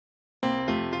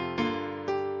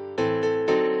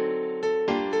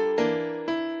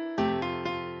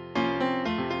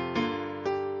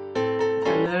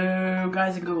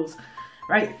guys and girls.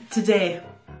 Right, today,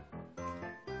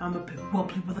 I'm a bit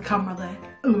wobbly with the camera there.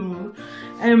 Ooh.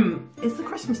 It's the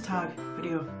Christmas tag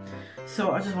video.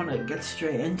 So I just want to get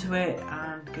straight into it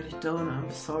and get it done. I'm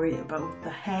sorry about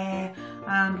the hair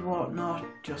and whatnot.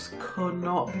 Just could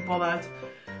not be bothered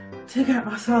to get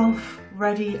myself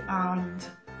ready and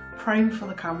primed for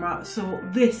the camera. So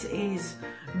this is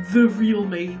the real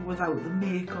me without the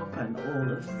makeup and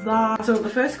all of that. So the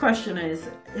first question is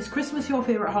Christmas your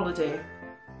favourite holiday?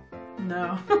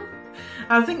 No.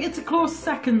 I think it's a close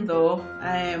second though.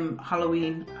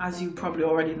 Halloween, as you probably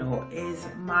already know, is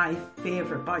my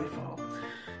favourite by far.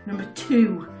 Number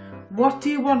 2, what do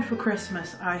you want for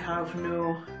Christmas? I have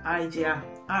no idea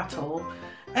at all.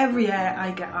 Every year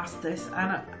I get asked this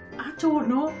and I don't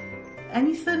know.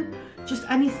 Anything, just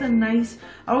anything nice.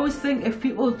 I always think if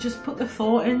people just put the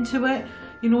thought into it,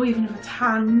 you know, even if it's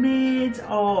handmade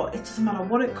or it doesn't matter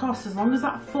what it costs, as long as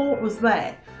that thought was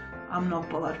there, I'm not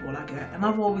bothered what I get, and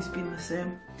I've always been the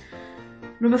same.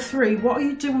 Number 3, what are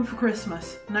you doing for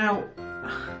Christmas? Now,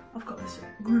 I've got this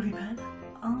groovy pen.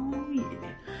 Oh yeah.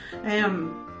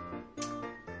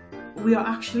 We are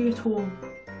actually at home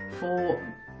for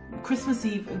Christmas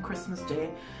Eve and Christmas Day.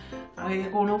 I'm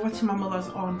going over to my mother's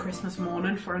on Christmas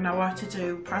morning for an hour to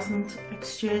do present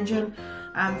exchanging,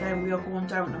 and then we are going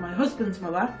down to my husband's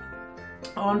mother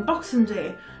on Boxing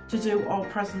Day to do all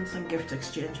presents and gift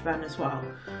exchange then as well.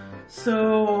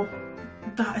 So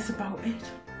that is about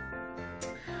it.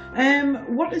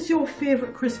 What is your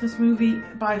favourite Christmas movie?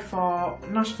 By far,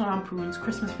 National Lampoon's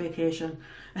Christmas Vacation.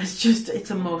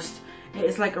 It's a must. It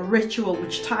is like a ritual,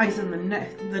 which ties in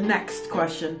the next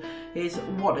question is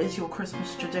what is your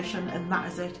Christmas tradition, and that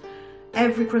is it.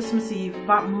 Every Christmas Eve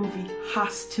that movie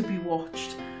has to be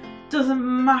watched. Doesn't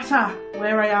matter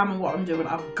where I am and what I'm doing,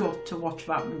 I've got to watch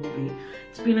that movie.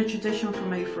 It's been a tradition for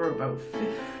me for about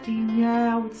 15 years,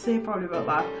 I would say, probably about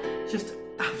that. It's just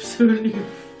absolutely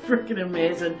freaking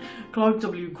amazing. Clark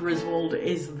W. Griswold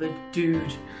is the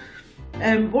dude.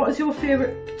 What is your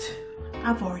favourite?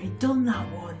 I've already done that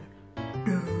one.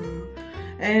 No.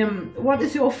 What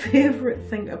is your favourite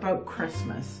thing about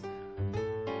Christmas?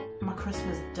 My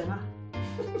Christmas dinner.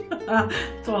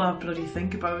 That's all I bloody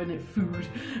think about, isn't it? Food.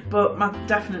 But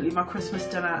definitely my Christmas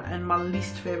dinner, and my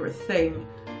least favourite thing,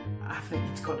 I think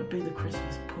it's got to be the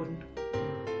Christmas pudding.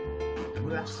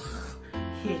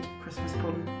 Hate Christmas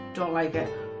pudding. Don't like it.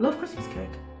 Love Christmas cake.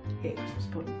 Hate Christmas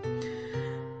pudding.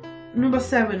 Number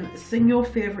 7, sing your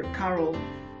favourite carol.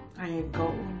 I ain't got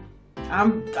one.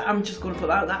 I'm just going to put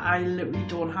out that I literally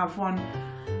don't have one.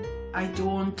 I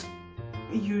don't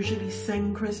usually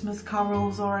sing Christmas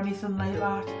carols or anything like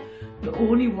that. The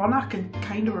only one I can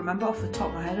kind of remember off the top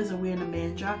of my head is Away in a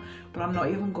Manger, but I'm not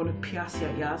even going to pierce your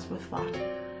ears with that.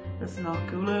 It's not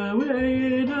cool.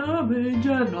 Away in a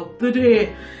manger, not the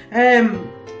day.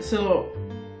 So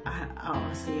I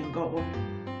honestly ain't got one.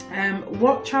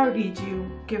 What charity do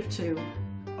you give to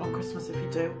on Christmas if you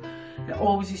do? It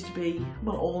always used to be,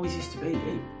 well,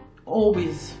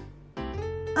 always,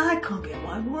 I can't get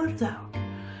my words out.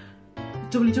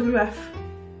 WWF.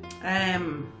 I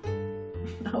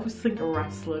always think of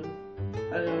wrestling.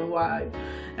 I don't know why.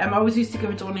 I always used to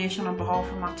give a donation on behalf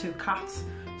of my 2 cats,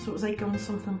 so it was like giving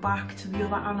something back to the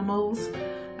other animals.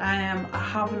 I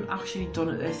haven't actually done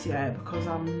it this year because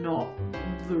I'm not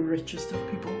the richest of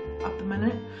people at the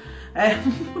minute.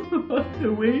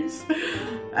 Anyways.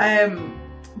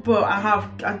 But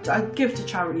I give to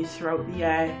charities throughout the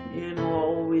year, you know, I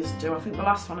always do. I think the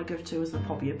last one I give to was the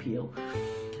Poppy Appeal.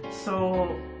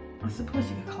 So I suppose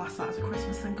you could class that as a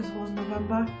Christmas thing because it was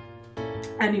November.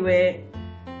 Anyway,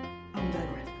 I'm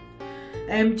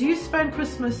digressing. Do you spend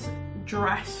Christmas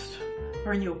dressed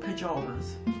or in your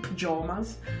pyjamas?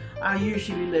 Pyjamas? I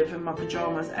usually live in my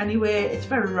pyjamas. Anyway, it's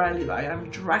very rarely that I am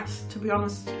dressed, to be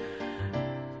honest.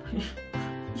 You're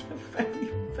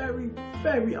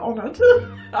very honoured.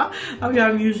 I mean,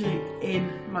 I'm usually in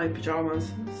my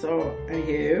pyjamas. So,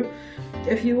 anywho,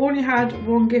 if you only had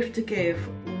one gift to give,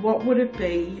 what would it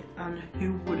be and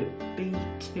who would it be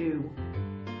to?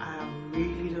 I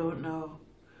really don't know.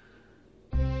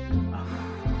 I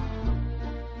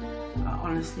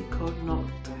honestly could not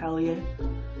tell you.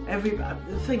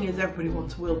 The thing is, everybody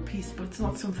wants world peace, but it's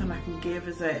not something I can give,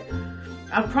 is it?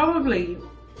 I'd probably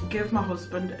give my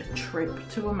husband a trip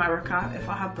to America if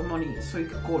I had the money, so he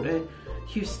could go to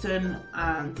Houston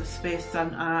and the Space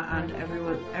Center and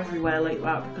everywhere like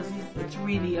that, because it's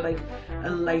really like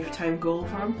a lifetime goal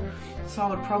for him. So I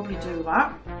would probably do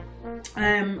that.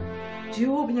 Do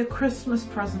you open your Christmas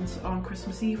presents on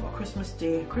Christmas Eve or Christmas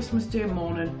Day? Christmas Day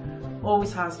morning.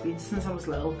 Always has been since I was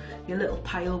little. Your little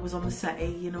pile was on the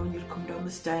settee, you know, and you'd come down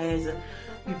the stairs and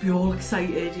you'd be all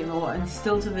excited, you know, and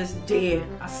still to this day,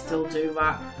 I still do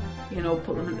that, you know,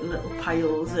 put them into little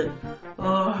piles and,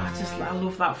 oh, I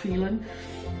love that feeling.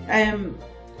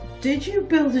 Did you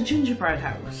build a gingerbread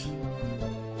house?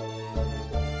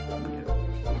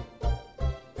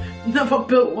 Never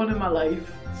built one in my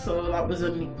life, so that was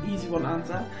an easy one to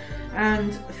answer.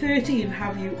 And 13,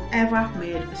 have you ever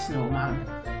made a snowman?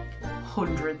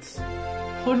 Hundreds.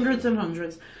 Hundreds and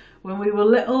hundreds. When we were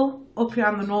little, up here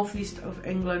in the northeast of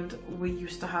England, we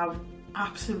used to have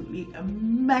absolutely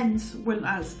immense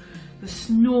winters. The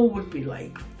snow would be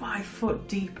like 5 foot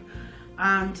deep,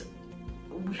 and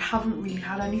we haven't really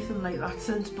had anything like that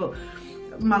since. But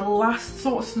my last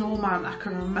sort of snowman I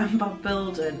can remember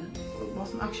building, it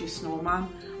wasn't actually a snowman,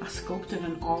 I sculpted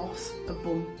an arse, a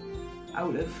bum,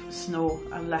 out of snow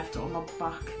and left it on my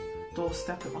back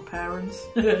doorstep at my parents'.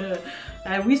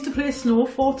 We used to play snow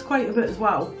forts quite a bit as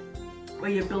well, where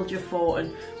you build your fort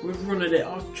and we'd run at it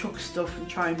or chuck stuff and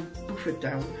try and buff it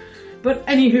down. But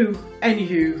anywho,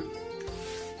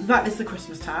 that is the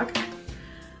Christmas tag.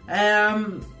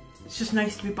 It's just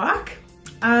nice to be back,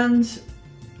 and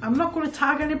I'm not going to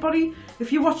tag anybody.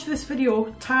 If you watch this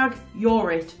video, tag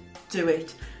you're it, do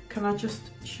it. Can I just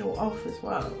show off as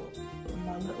well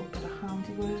my little bit of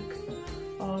handiwork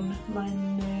on my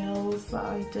nails that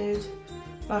I did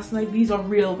last night? These are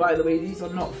real, by the way, these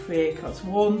are not fake. That's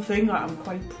one thing that I'm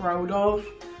quite proud of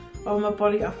on my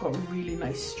body. I've got really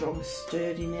nice, strong,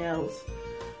 sturdy nails,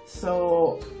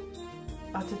 so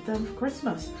I did them for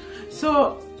Christmas.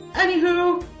 So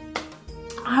anywho,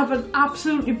 have an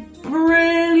absolutely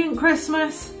brilliant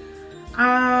Christmas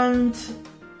and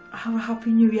have a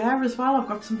happy new year as well. I've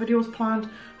got some videos planned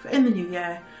for in the new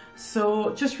year,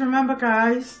 so just remember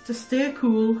guys to stay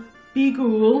cool, be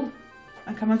cool.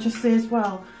 And can I just say as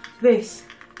well, this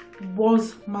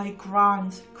was my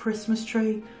grand Christmas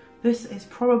tree. This is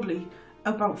probably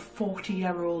about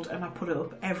 40-year-old, and I put it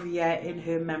up every year in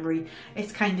her memory.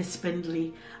 It's kind of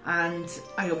spindly, and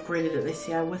I upgraded it this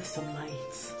year with some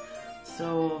lights,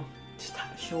 so just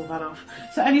had to show that off.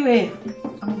 So anyway,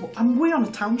 I'm way on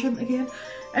a tangent again.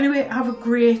 Anyway, have a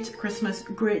great Christmas,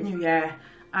 great new year,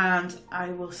 and I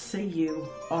will see you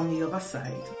on the other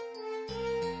side.